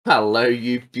Hello,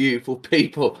 you beautiful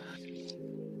people.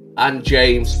 And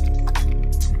James.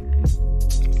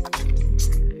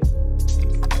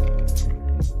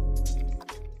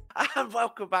 And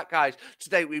welcome back, guys.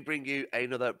 Today we bring you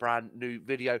another brand new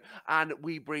video, and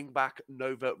we bring back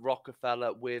Nova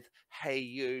Rockafeller with Hey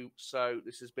You. So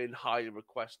this has been highly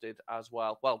requested as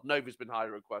well. Well, Nova's been highly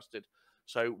requested,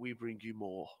 so we bring you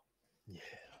more. Yeah.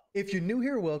 If you're new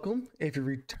here, welcome. If you're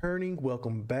returning,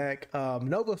 welcome back.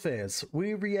 Nova fans,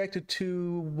 we reacted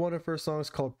to one of her songs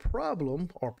called Problem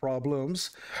or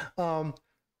Problems. And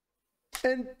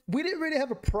we didn't really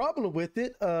have a problem with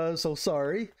it, so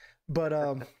sorry. But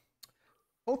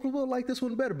hopefully we'll like this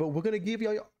one better. But we're going to give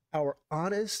you our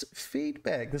honest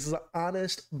feedback. This is an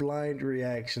honest blind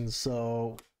reaction,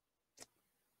 so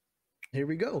here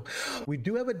we go. We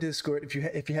do have a Discord. If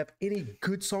you have any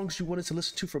good songs you want us to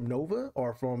listen to from Nova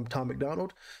or from Tom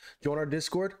McDonald, join our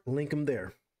Discord. Link them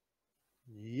there.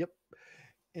 Yep.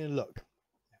 And look,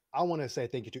 I want to say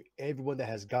thank you to everyone that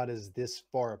has got us this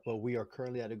far, but we are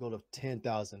currently at a goal of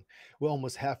 10,000. We're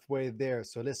almost halfway there,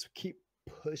 so let's keep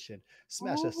pushing.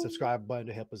 Smash that subscribe button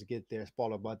to help us get there.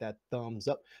 Followed by that thumbs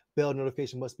up. Bell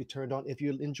notification must be turned on if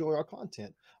you enjoy our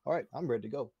content. All right, I'm ready to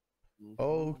go.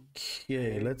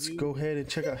 Okay, let's go ahead and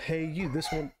check out Hey You.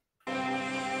 This one.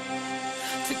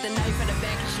 Took the knife out of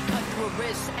back and she cut through her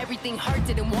wrist. Everything hurt,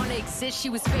 didn't want to exist. She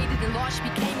was faded and lost, she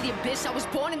became the abyss. I was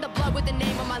born in the blood with the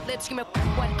name on my lips. Screaming,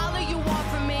 what all of you want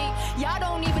from me? Y'all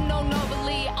don't even know Nova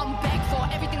Lee. I'm back for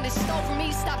everything they stole from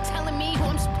me. Stop telling me who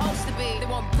I'm supposed to be. They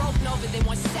want broke Nova, they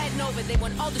want sad Nova. They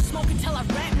want all the smoke until I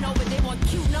rap Nova. They want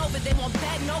cute Nova, they want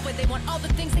bad Nova. They want all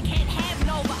the things they can't have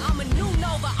Nova. I'm a new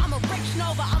Nova, I'm a rich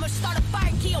Nova. I'm a start a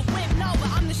fire key, a whip Nova.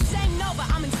 I'm the same Nova,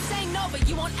 I'm insane Nova.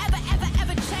 You won't ever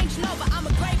change Nova. I'm a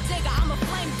grave digger, I'm a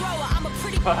flamethrower. I'm a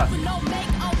pretty girl with no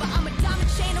makeover. I'm a diamond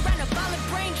chain around a violent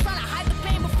brain, trying to hide the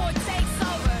pain before it takes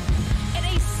over. It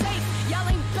ain't safe, y'all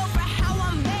ain't built for how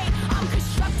I'm made. I'm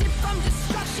constructed from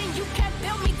destruction, you can't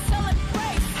build me till it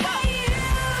breaks. Hey you,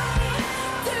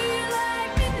 do you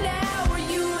like me now? Were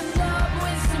you in love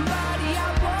with somebody I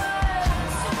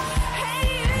was?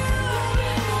 Hey you,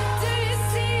 do you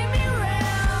see me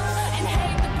round and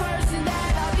hate the person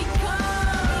that I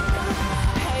become?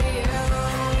 Hey you,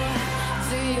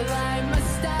 do you like my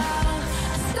style?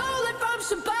 I stole it from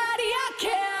somebody I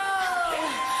killed.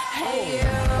 Hey you,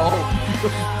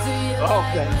 do you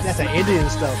like That's that Indian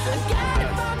stuff, bro.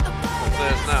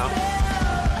 There's now.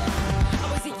 I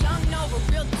was a young Nova,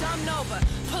 real dumb Nova.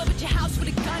 Pull up at your house with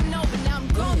a gun Nova. Now I'm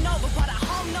grown Nova, bought a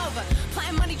home Nova.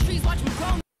 Planting money trees, watch me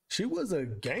grow. She was a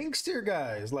gangster,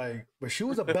 guys. But she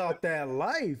was about that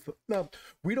life. Now,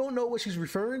 we don't know what she's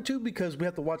referring to because we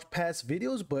have to watch past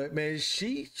videos. But man,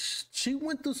 she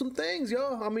went through some things,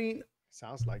 yo. I mean,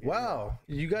 Sounds like it. wow,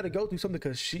 you got to go through something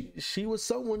because she was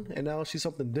someone and now she's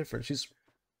something different. She's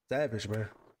savage, man.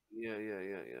 Yeah.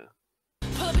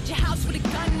 Pull up at your house with a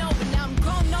gun Nova. Now I'm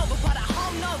grown Nova, bought a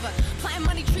home Nova. Planting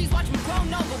money trees, watch me grow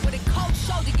Nova. With a cold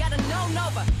shoulder, gotta know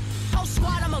Nova. Whole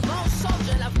squad, I'm a lone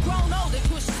soldier, and I've grown older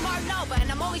to a smart Nova.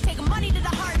 And I'm only taking money to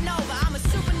the heart Nova. I'm a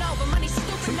supernova, money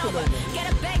stupid Nova.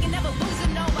 Get a bag and never lose a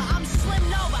Nova. I'm slim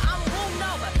Nova, I'm womb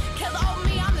Nova. Kill the old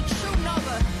me, I'm the true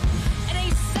Nova. It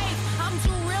ain't safe, I'm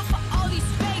too real for all these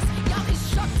fakes. Y'all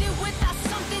constructed without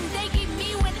something they gave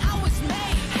me when I was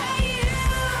made. Hey you,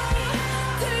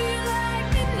 do you like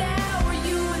me now? Were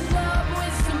you in love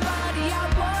with somebody I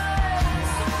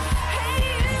was? Hey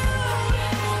you,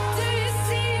 do you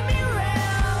see me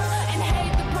round and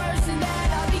hate the person that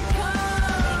I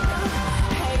become?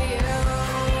 Hey you,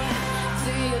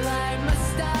 do you like my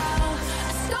style?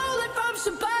 I stole it from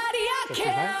somebody I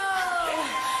killed.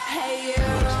 Hey you,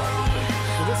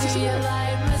 do you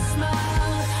like my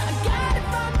smile? I got it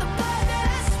from the blood that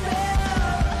I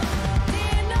spilled. Do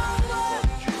you know what?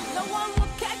 No one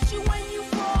will catch you when you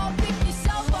fall. Pick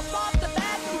yourself up off the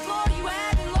bathroom floor. You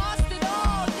hadn't lost it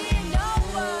all. Do you know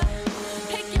what?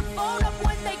 Pick your phone up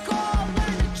when they call.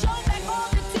 Learn to choke back all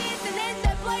the tears and end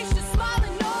that place just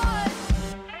smiling on.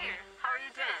 Hey, how are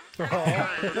you doing? Hey,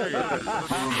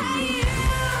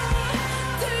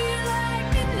 do you like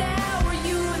me now? Were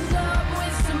you in love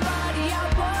with somebody I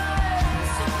was?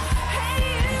 Hey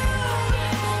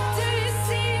do you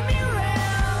see me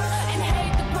round and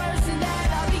hate the person that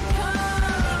I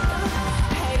become?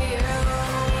 Hey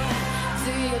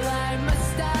do you like my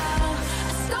style?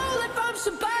 I stole it from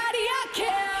somebody I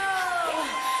killed.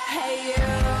 Hey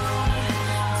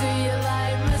do you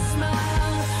like my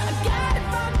smile? I got it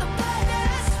from the blood that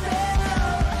I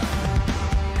spilled.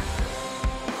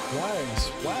 Nice.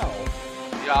 Wow.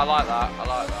 Yeah, I like that.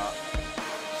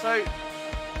 So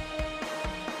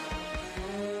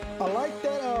I like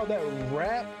that that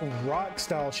rap rock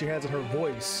style she has in her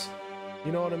voice.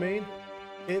 You know what I mean?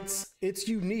 It's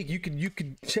unique. You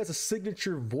could she has a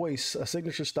signature voice, a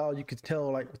signature style. You could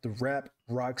tell like with the rap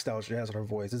rock style she has in her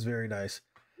voice. It's very nice.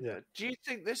 Yeah. Do you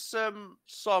think this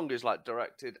song is like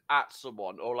directed at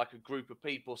someone or like a group of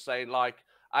people saying like,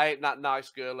 I ain't that nice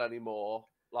girl anymore?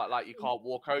 Like you can't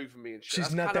walk over me and shit. She's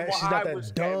That's not kind of that. what She's not I was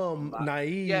that getting dumb, from that.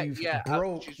 naive,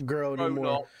 broke she's girl grown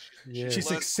anymore. up, Yeah. She's learned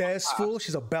from her successful. past.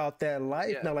 She's about that life.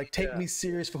 Yeah, Now, like, take yeah. me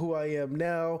serious for who I am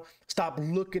now. Stop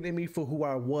looking at me for who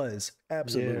I was.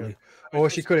 Absolutely. Or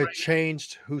she It's could have great.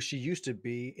 changed who she used to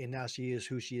be, and now she is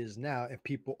who she is now. And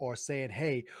people are saying,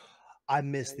 "Hey, I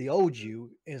miss the old you."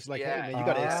 And it's like, Yeah. hey man, you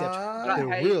gotta accept Ah, the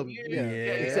Hey, real, you,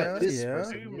 accept this yeah.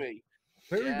 person. to Yeah. me.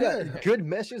 Very Yeah. good. Good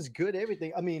message, good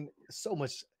everything. I mean, so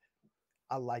much.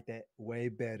 I like that way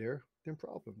better than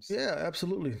Problems. Yeah,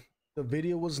 absolutely. The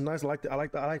video was nice. I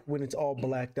like when it's all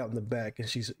blacked out in the back, and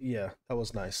that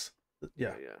was nice.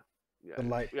 Yeah, the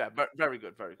light. Yeah, very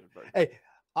good, very good, very good. Hey,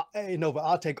 hey Nova,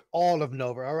 I'll take all of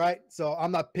Nova. All right, so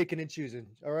I'm not picking and choosing.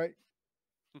 All right.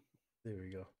 There we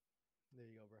go.